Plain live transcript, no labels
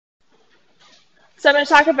So I'm going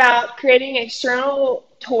to talk about creating external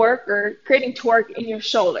torque or creating torque in your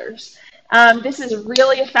shoulders. This is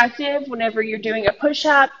really effective whenever you're doing a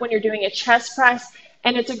push-up, when you're doing a chest press,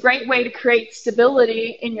 and it's a great way to create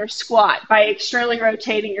stability in your squat by externally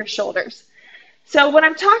rotating your shoulders. So what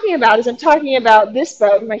I'm talking about is I'm talking about this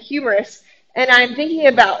bone, my humerus, and I'm thinking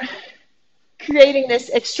about creating this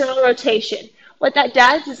external rotation. What that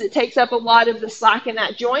does is it takes up a lot of the slack in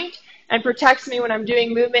that joint and protects me when I'm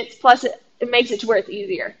doing movements, plus it makes it to where it's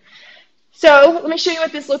easier. So let me show you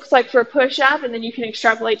what this looks like for a push-up, and then you can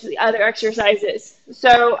extrapolate to the other exercises.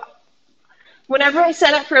 So whenever I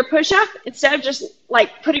set up for a push-up, instead of just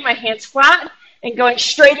like putting my hands flat and going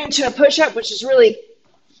straight into a push-up, which is really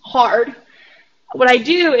hard, what I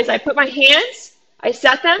do is I put my hands, I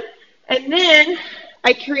set them, and then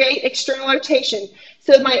I create external rotation.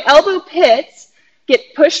 So my elbow pits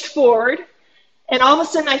get pushed forward, and all of a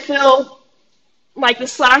sudden I feel like the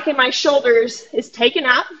slack in my shoulders is taken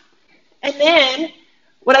up. And then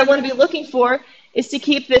what I want to be looking for is to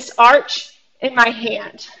keep this arch in my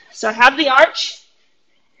hand. So I have the arch,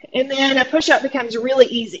 and then a push-up becomes really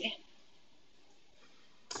easy.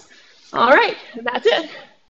 All right, and that's it.